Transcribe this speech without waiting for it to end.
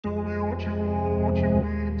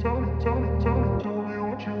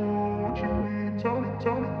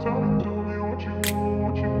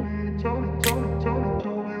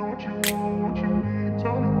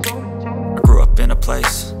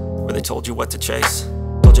place where they told you what to chase,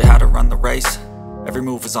 told you how to run the race. Every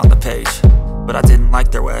move was on the page, but I didn't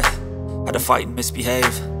like their way. Had to fight and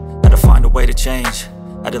misbehave, had to find a way to change,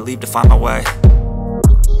 had to leave to find my way.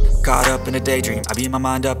 Caught up in a daydream, I beat my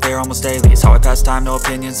mind up there almost daily. It's how I pass time, no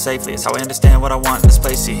opinions safely. It's how I understand what I want in this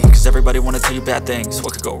place, see. Cause everybody wanna tell you bad things,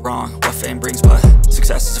 what could go wrong, what fame brings. But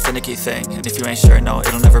success is a finicky thing, and if you ain't sure, no,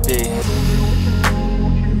 it'll never be.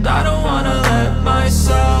 I don't wanna let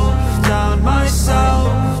myself down,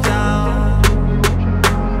 myself down.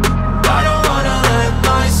 I don't wanna let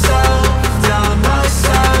myself down,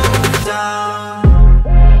 myself down.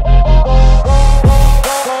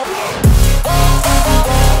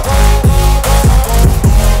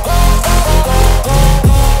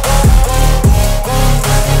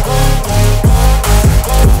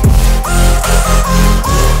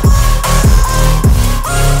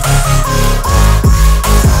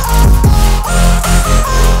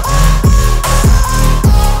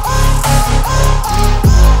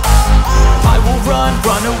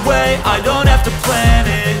 I don't have to plan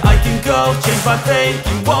it, I can go change my fate.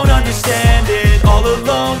 You won't understand it, all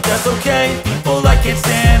alone, that's okay. People, I can't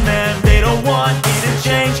stand them, they don't want me to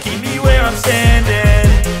change. Keep me where I'm standing,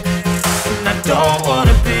 and I don't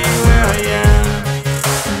wanna be where I am.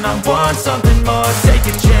 And I want something more, take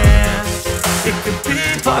a chance. It could be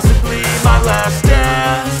possibly my last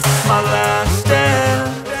dance, my last dance.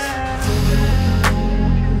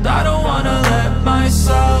 And I don't wanna let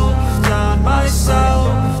myself down,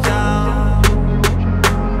 myself down.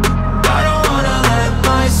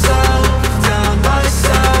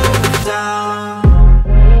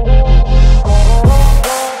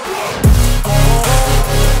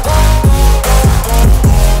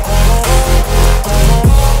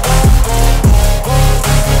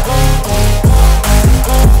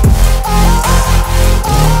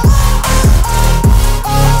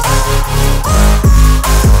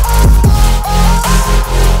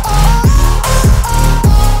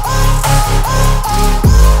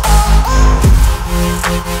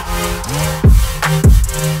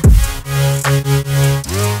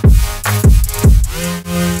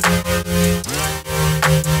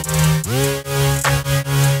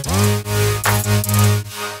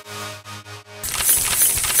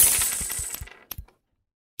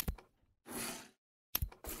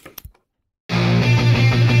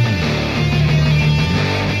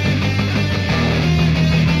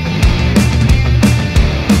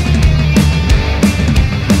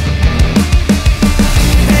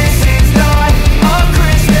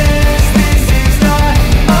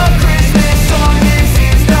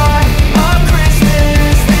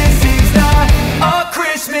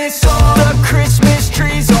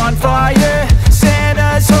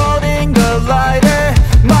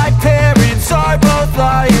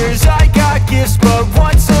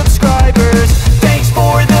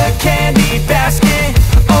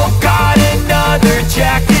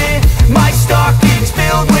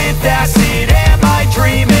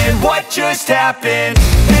 Just happened.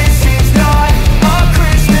 This is not a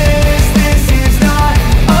Christmas. This is not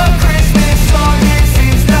a Christmas song. This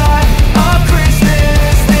is not a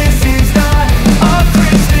Christmas. This is not a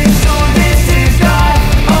Christmas song. This is not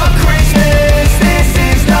a Christmas. This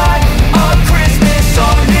is not a Christmas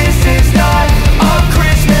song. This is not a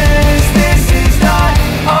Christmas. This is not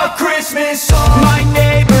a Christmas song. My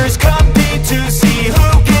neighbors compete to see who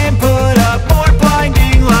can put up more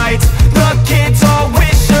blinding lights. The kids all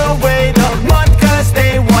wish away the month cause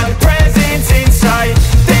they want presents in sight.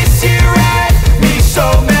 This year had me so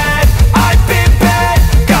mad, I've been bad,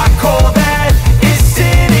 got coal that is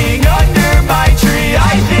sitting under my tree.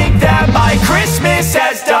 I think that my Christmas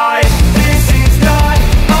has died. This is not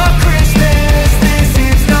a Christmas. This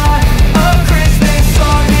is not a Christmas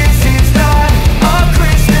song. This is not a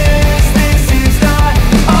Christmas. This is not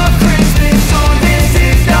a Christmas song. This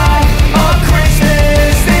is not a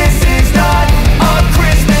Christmas. This is not a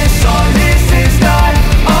Christmas song. This is not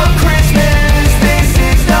a Christmas. This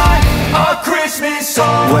is not a Christmas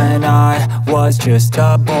song. When I was just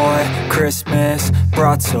a boy, Christmas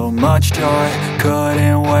brought so much joy.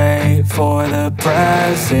 Couldn't wait for the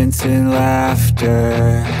presents and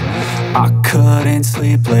laughter. I couldn't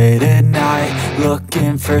sleep late at night,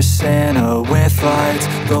 looking for Santa with lights.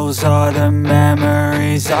 Those are the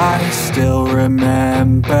memories I still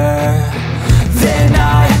remember. Then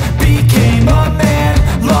I became a man,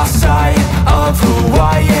 lost sight of who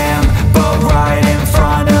I am. But right in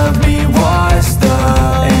front of me was the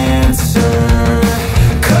answer.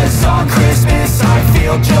 Cause on Christmas I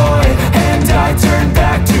feel joy, and I turn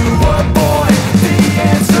back to a boy. The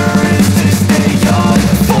answer is to stay young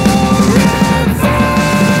forever.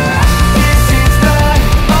 This is not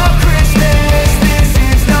a Christmas. This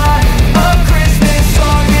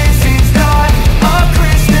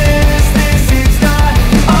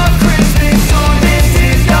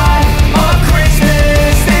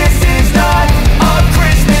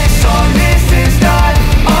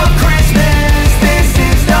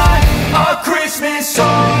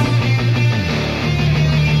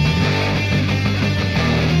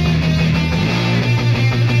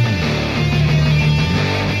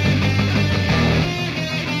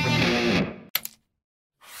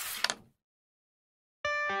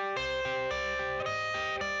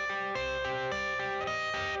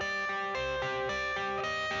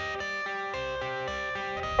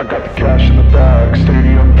I got the cash in the bag,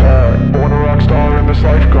 stadium packed. Born a rock star in this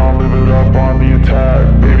life, gon' live it up on the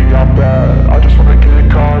attack. Baby, I'm bad, I just wanna get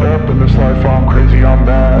caught up in this life. I'm crazy, I'm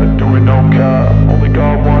mad, doing no cap. Only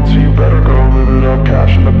God wants you, better go live it up.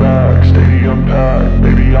 Cash in the bag, stadium packed.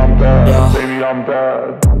 Baby, I'm bad, yeah. Baby, I'm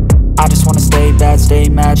bad. I just wanna stay bad, stay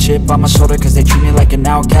mad. Chip on my shoulder cause they treat me like an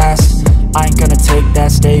outcast. I ain't gonna take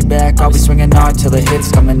that, stay back. I'll be swinging hard till the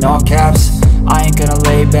hits come in all caps. I ain't gonna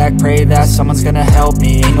lay back, pray that someone's gonna help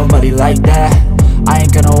me. Ain't nobody like that. I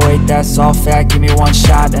ain't gonna wait, that's all fact. Give me one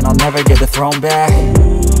shot and I'll never get the throne back.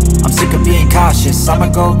 I'm sick of being cautious, I'ma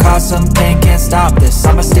go cause something, can't stop this.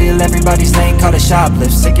 I'ma steal everybody's lane, call it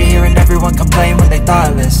shoplift. Sick of hearing everyone complain when they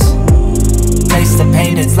thoughtless. Taste the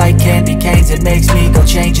pain, it's like candy canes. It makes me go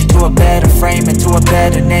change into a better frame, into a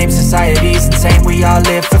better name. Society's insane, we all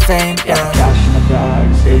live for fame, yeah. Cash in the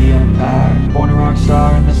bag, stadium packed. Born a rock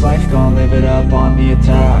star in this life, gon' live it up on the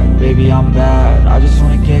attack. Baby, I'm bad, I just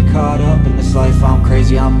wanna get caught up in this life. I'm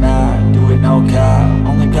crazy, I'm mad, do it no cap.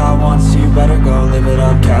 Only God wants you, better go live it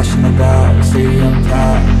up. Cash in the bag, stadium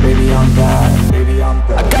packed. Baby, I'm bad, baby, I'm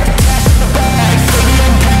bad. I got the cash in the bag,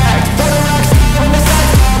 stadium packed. Born a rock star in this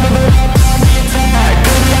life, gon' live it up.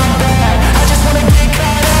 Baby, I'm bad, I just wanna get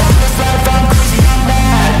caught up in this life. I'm crazy, I'm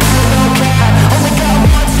mad, do it no cap. Only God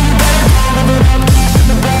wants you, better go live it up. Cash in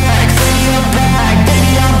the bag, stadium packed.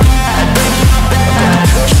 Baby, I'm bad, baby, I'm bad.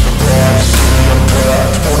 Cash in the bag, stadium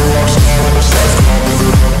packed. Born a rock star in this life, gon' live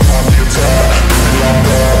it up on the attack. Baby, I'm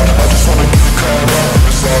bad, I just wanna get caught up in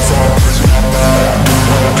this life. I'm crazy, I'm mad, do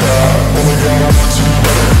it no cap. Only God wants you,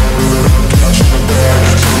 better go live it up. Cash in the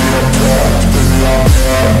bag, stadium packed. Baby, I'm bad, baby, I'm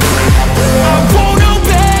bad. I won't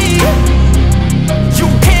obey. You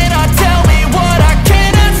cannot tell me what I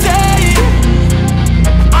cannot say.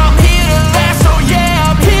 I'm here to last, so yeah,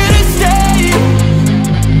 I'm here to stay.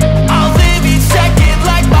 I'll live each second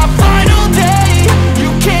like my final day. You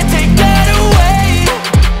can't take that away,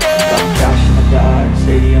 yeah. Got cash in the bag,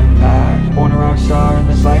 stadium packed. Born a rock star in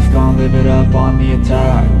this life, gon' live it up on the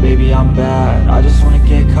attack. Baby, I'm bad, I just wanna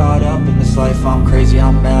get caught up in this life. I'm crazy,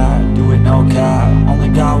 I'm mad, do it no cap. Only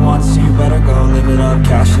God wants you, better go live it up.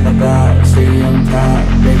 Cash in the bag, stadium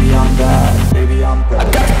packed. Baby, I'm bad, baby, I'm bad.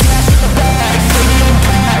 I got the cash in the bag, stadium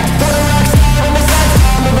packed. Born a rock star in this life,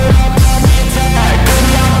 gon' live it up on the attack.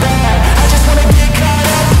 Baby, I'm bad, I just wanna get caught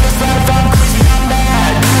up in this life. I'm crazy, I'm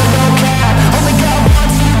mad, do it no cap. Only God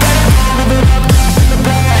wants you, better go live it up. Cash in the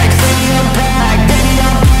bag, stadium packed. Baby,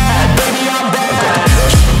 I'm bad, baby, I'm bad. I got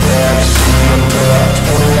the cash in the bag, stadium packed.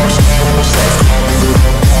 Born a rock star in this life, gon' live it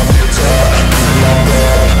up on the attack. Baby, I'm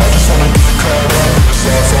bad, I just wanna get caught up in this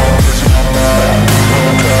life. I'm crazy, I'm mad, do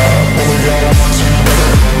it no cap. Only God wants you,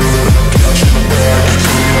 better go live it up. Cash in the bag,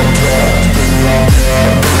 stadium packed. Baby, I'm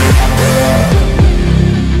bad, baby, I'm bad.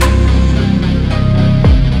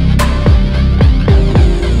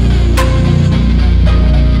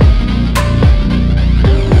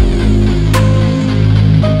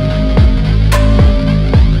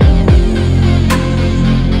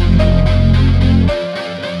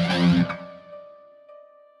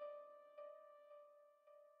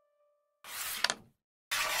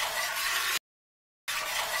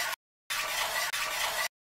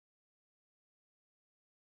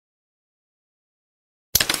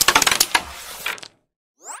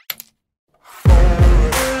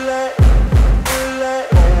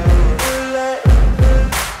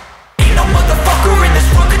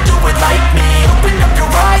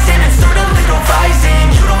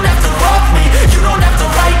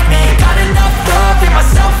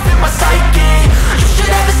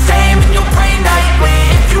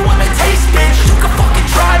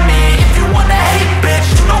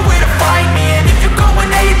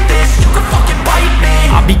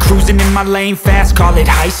 Lane fast, call it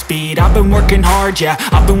high speed. I've been working hard, yeah,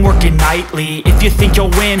 I've been working nightly. If you think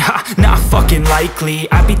you'll win, ha, not fucking likely.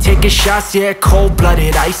 I be taking shots, yeah,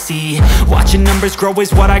 cold-blooded, icy. Watching numbers grow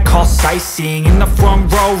is what I call sightseeing. In the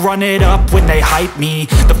front row, run it up when they hype me.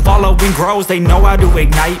 The following grows, they know how to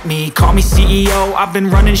ignite me. Call me CEO, I've been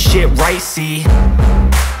running shit right, see.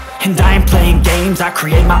 And I ain't playing games, I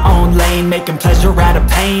create my own lane. Making pleasure out of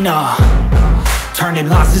pain, turning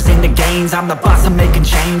losses into gains. I'm the boss, I'm making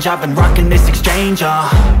change. I've been rocking this exchange,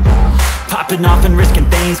 popping off and risking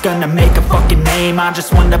things. Gonna make a fucking name. I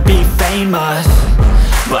just wanna be famous,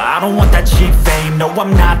 but I don't want that cheap fame. No,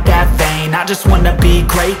 I'm not that vain. I just wanna be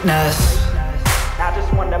greatness. I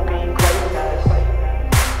just wanna be greatness.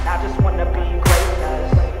 I just wanna be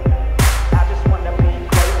greatness. I just wanna be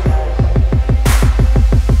greatness.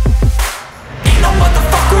 Ain't no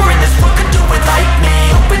motherfucker in this world could do it like me.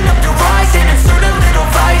 Open up your eyes and insert a little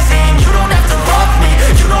rising. You don't have to love me,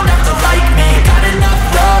 you don't have to like me. Got enough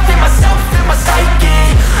love in myself, in my psyche.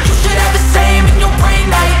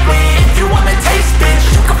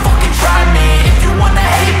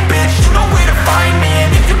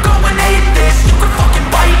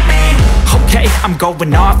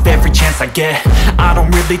 going off every chance I get. I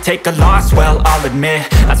don't really take a loss, well, I'll admit.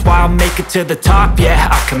 That's why I'll make it to the top, yeah,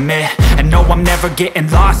 I commit. And no, I'm never getting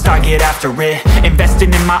lost, I get after it.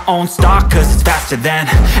 Investing in my own stock, cause it's faster than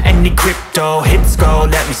any crypto hits go,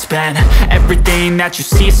 let me spend. Everything that you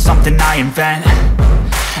see is something I invent,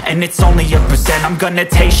 and it's only a percent. I'm gonna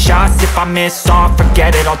take shots, if I miss all,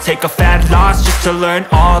 forget it. I'll take a fat loss just to learn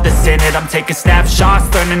all that's in it. I'm taking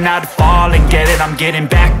snapshots, learning how to fall and get it. I'm getting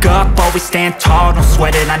back up, always stand tall, don't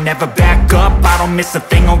sweat it. I never back up, I don't miss a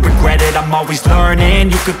thing or regret it. I'm always learning,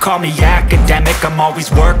 you could call me academic. I'm always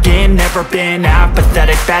working, never been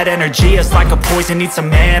apathetic. Bad energy is like a poison, needs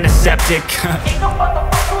some antiseptic. Ain't no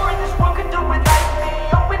motherfucker in this world can do it like me.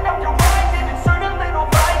 Open up your eyes and insert a little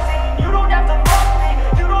rising. You don't have to love me,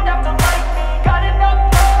 you don't have to like me. Got enough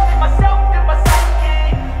love in myself and my psyche.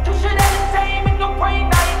 You should have the same in your brain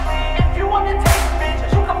nightly. If you wanna taste, bitch,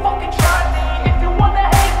 you can fucking try me. If you wanna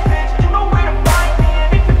hate, bitch, you know where to find me.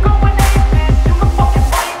 And if you're going hate, bitch, you can fucking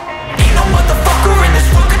fight me. Ain't no motherfucker in this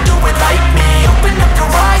world can do it like me. Open up your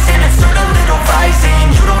eyes and insert a little rising.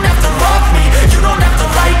 You don't have to love me, you don't have to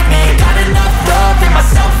like me. Got enough love in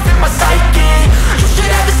myself and my psyche. You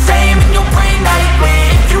should have the same in your brain nightly.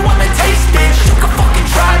 If you wanna taste, bitch, you can fucking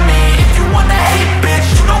try me. If you wanna hate, bitch,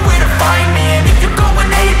 you know where to find me. And if you're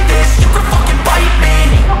going hate this, you can fucking bite me.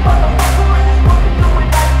 Ain't no motherfucker in this world can do it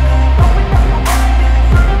like me. Open up your eyes and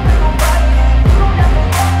insert a little rising. You don't have to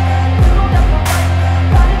love me, you don't have to like me.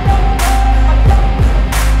 Got enough love in myself.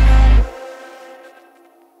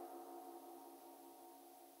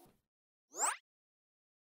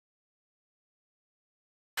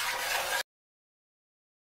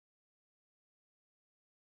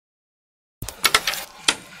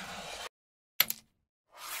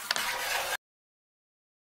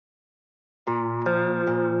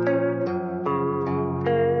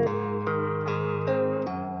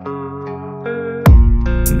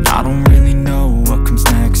 And I don't really know what comes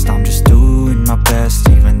next. I'm just doing my best,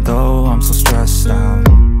 even though I'm so stressed out.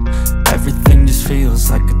 Everything just feels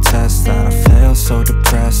like a test that I fail, so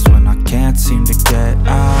depressed when I can't seem to get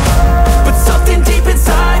out. But something deep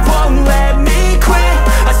inside won't let me quit.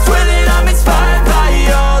 I swear that I'm inspired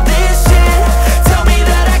by all this shit. Tell me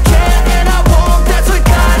that I can and I won't, that's what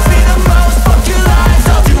guides me the most. Fuck your lies,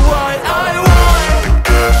 I'll do what I want.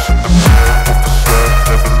 Gas in the middle of the set,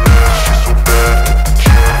 never leave, she's so bad.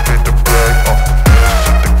 Can't make the brag, hit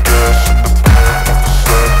the gas in the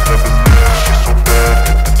middle of the set, never leave, she's so bad.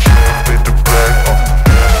 Can't make the brag, hit the gas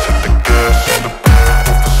in the middle of the set,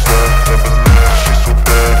 never leave, she's so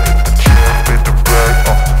bad. Can't make the brag, hit the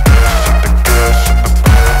gas in the middle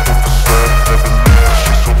of the set, never leave,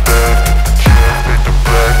 she's so bad. Can't make the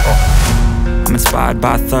brag, I'm inspired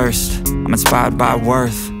by thirst, I'm inspired by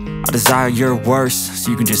worth. I desire your worst,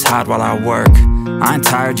 so you can just hide while I work. I ain't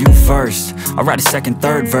tired, you first. I'll write a second,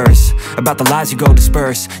 third verse about the lies you go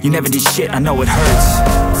disperse. You never did shit, I know it hurts.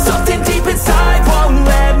 Something deep inside